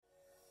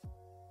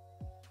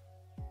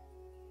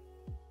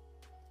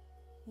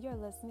You're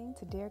listening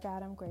to Dear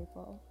God, I'm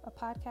Grateful, a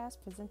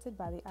podcast presented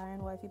by the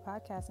Iron Wifey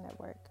Podcast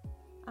Network.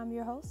 I'm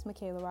your host,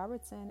 Michaela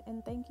Robertson,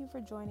 and thank you for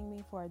joining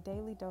me for a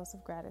daily dose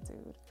of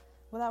gratitude.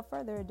 Without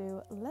further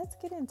ado, let's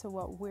get into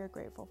what we're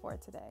grateful for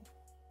today.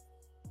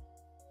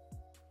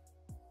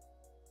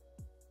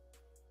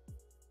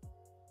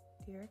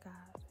 Dear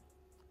God,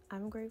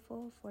 I'm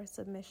grateful for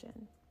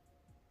submission.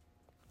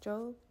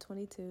 Job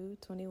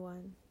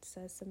 22:21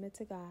 says, "Submit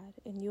to God,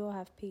 and you will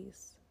have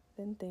peace.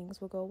 Then things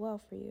will go well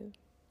for you."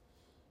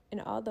 And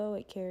although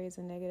it carries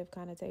a negative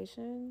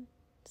connotation,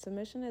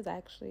 submission is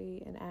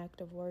actually an act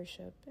of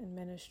worship and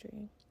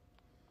ministry.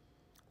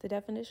 The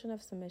definition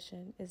of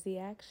submission is the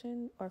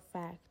action or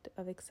fact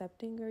of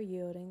accepting or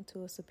yielding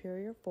to a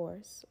superior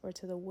force or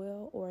to the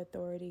will or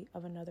authority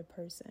of another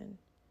person.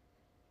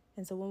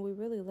 And so when we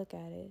really look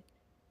at it,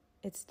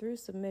 it's through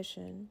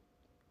submission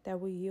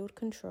that we yield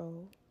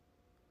control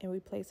and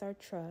we place our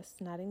trust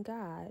not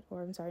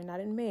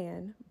in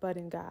man, but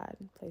in God.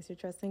 Place your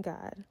trust in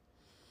God.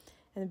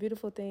 And the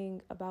beautiful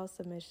thing about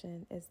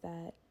submission is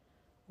that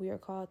we are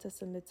called to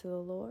submit to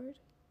the Lord.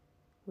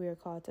 We are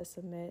called to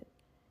submit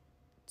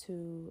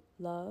to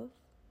love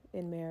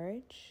in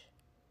marriage.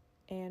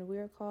 And we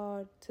are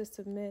called to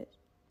submit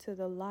to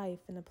the life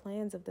and the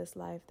plans of this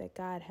life that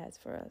God has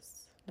for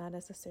us, not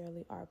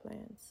necessarily our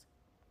plans.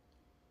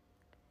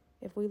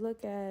 If we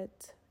look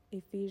at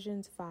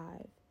Ephesians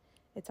 5,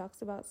 it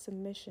talks about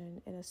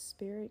submission in a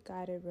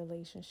spirit-guided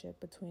relationship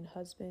between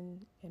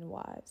husband and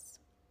wives.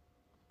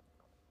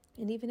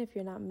 And even if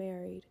you're not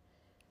married,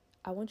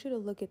 I want you to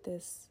look at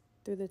this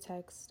through the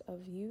text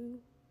of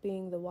you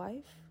being the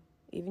wife,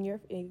 even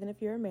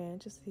if you're a man,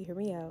 just hear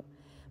me out.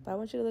 But I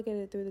want you to look at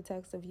it through the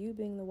text of you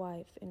being the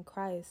wife and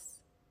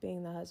Christ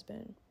being the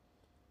husband.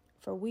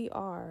 For we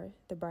are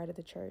the bride of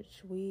the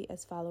church. We,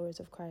 as followers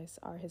of Christ,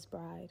 are his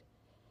bride.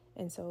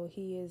 And so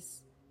he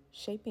is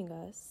shaping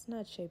us,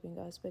 not shaping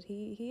us, but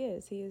he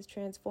is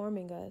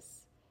transforming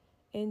us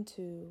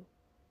into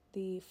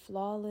the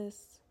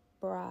flawless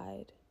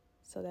bride,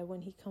 so that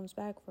when he comes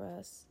back for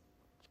us,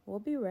 we'll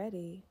be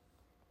ready.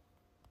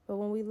 But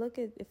when we look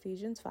at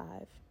Ephesians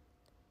 5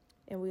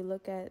 and we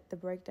look at the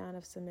breakdown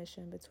of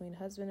submission between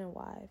husband and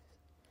wife,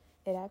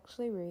 it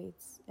actually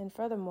reads, "And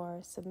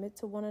furthermore, submit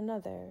to one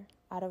another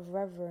out of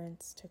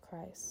reverence to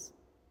Christ."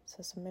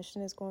 So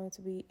submission is going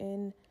to be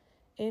in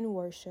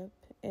worship,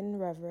 in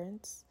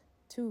reverence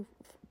to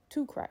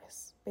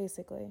Christ,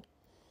 basically.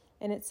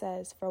 And it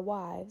says, "For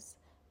wives,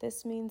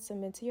 this means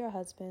submit to your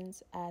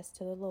husbands as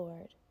to the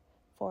Lord.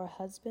 For a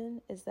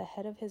husband is the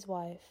head of his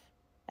wife,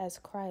 as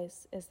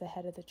Christ is the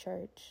head of the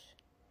church.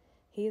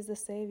 He is the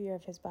Savior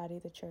of his body,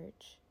 the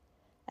church.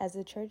 As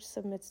the church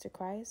submits to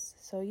Christ,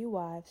 so you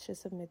wives should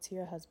submit to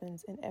your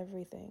husbands in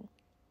everything.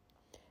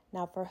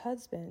 Now for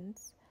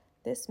husbands,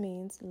 this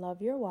means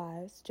love your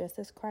wives just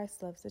as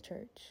Christ loves the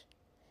church.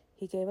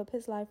 He gave up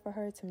his life for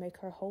her to make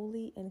her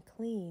holy and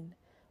clean,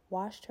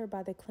 washed her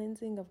by the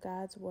cleansing of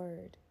God's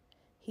word.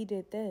 He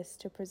did this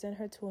to present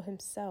her to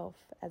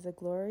himself as a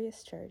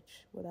glorious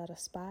church without a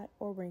spot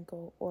or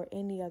wrinkle or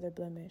any other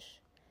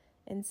blemish.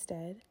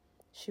 Instead,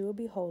 she will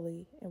be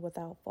holy and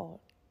without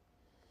fault.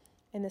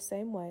 In the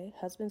same way,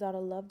 husbands ought to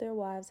love their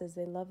wives as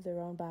they love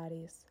their own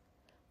bodies.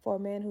 For a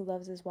man who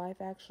loves his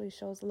wife actually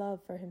shows love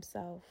for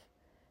himself.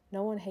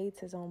 No one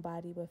hates his own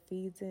body but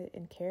feeds it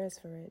and cares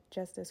for it,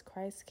 just as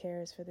Christ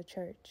cares for the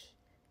church,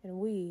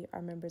 and we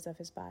are members of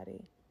his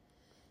body.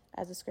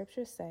 As the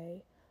scriptures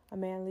say, a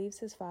man leaves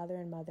his father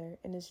and mother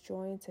and is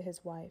joined to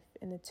his wife,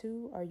 and the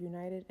two are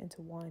united into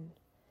one.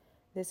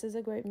 This is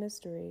a great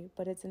mystery,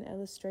 but it's an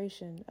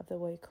illustration of the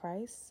way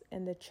Christ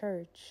and the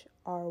church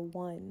are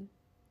one.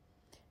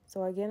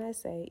 So again I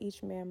say,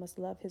 each man must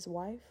love his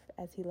wife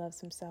as he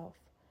loves himself,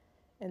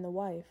 and the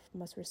wife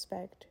must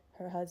respect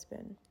her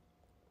husband."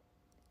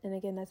 And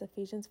again, that's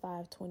Ephesians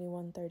 5,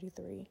 21 through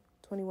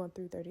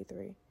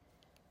 33.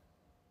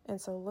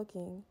 And so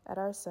looking at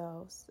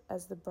ourselves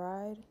as the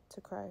bride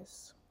to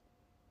Christ,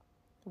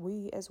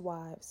 we as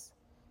wives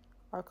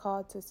are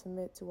called to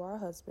submit to our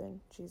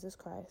husband, Jesus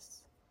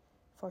Christ,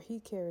 for he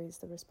carries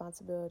the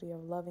responsibility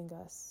of loving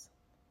us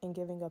and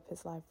giving up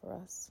his life for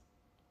us.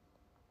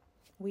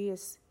 We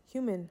as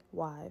human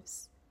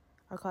wives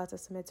are called to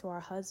submit to our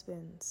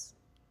husbands,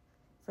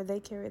 for they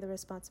carry the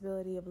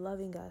responsibility of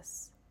loving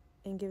us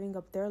and giving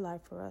up their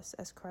life for us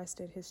as Christ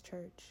did his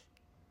church.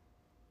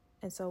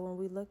 And so when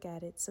we look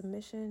at it,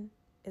 submission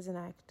is an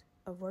act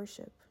of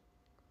worship.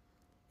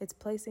 It's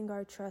placing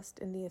our trust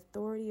in the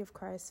authority of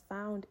Christ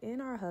found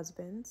in our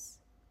husbands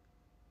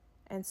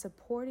and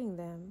supporting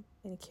them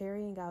in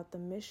carrying out the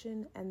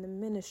mission and the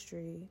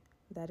ministry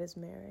that is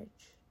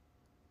marriage.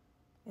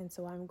 And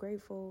so I'm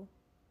grateful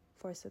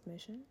for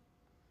submission.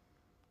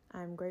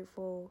 I'm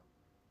grateful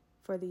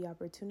for the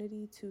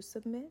opportunity to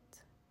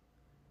submit.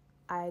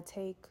 I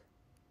take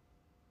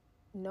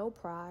no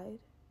pride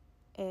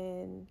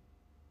in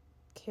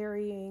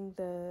carrying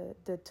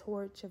the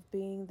torch of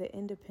being the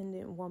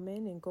independent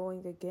woman and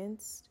going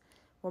against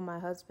what my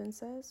husband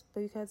says, but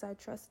because I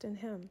trust in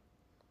him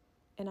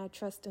and I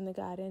trust in the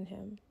God in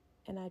him.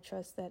 And I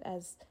trust that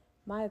as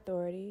my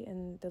authority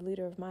and the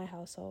leader of my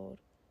household,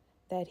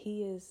 that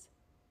he is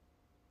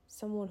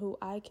someone who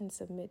I can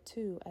submit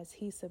to as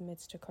he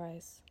submits to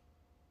Christ.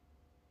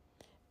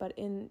 But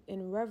in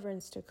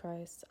reverence to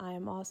Christ, I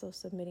am also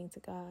submitting to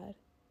God.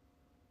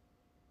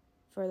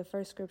 For the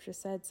first scripture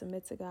said,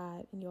 submit to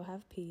God and you'll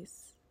have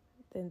peace.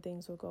 Then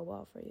things will go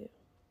well for you.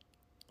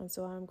 And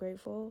so I'm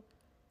grateful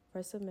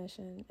for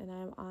submission, and I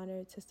am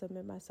honored to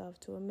submit myself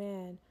to a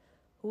man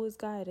who is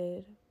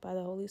guided by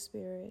the Holy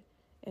Spirit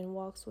and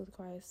walks with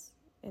Christ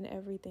in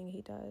everything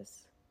he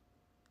does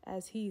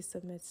as he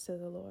submits to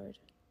the Lord.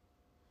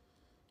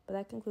 But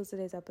that concludes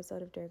today's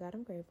episode of Dear God,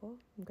 I'm Grateful.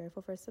 I'm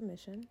grateful for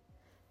submission,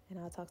 and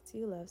I'll talk to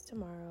you loves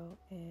tomorrow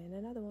in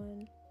another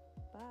one.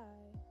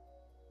 Bye.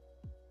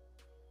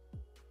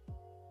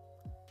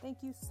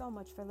 Thank you so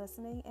much for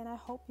listening, and I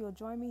hope you'll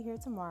join me here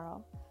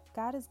tomorrow.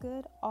 God is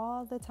good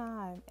all the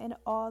time, and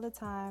all the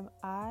time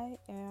I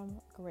am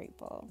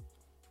grateful.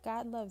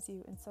 God loves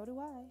you, and so do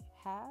I.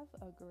 Have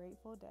a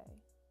grateful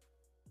day.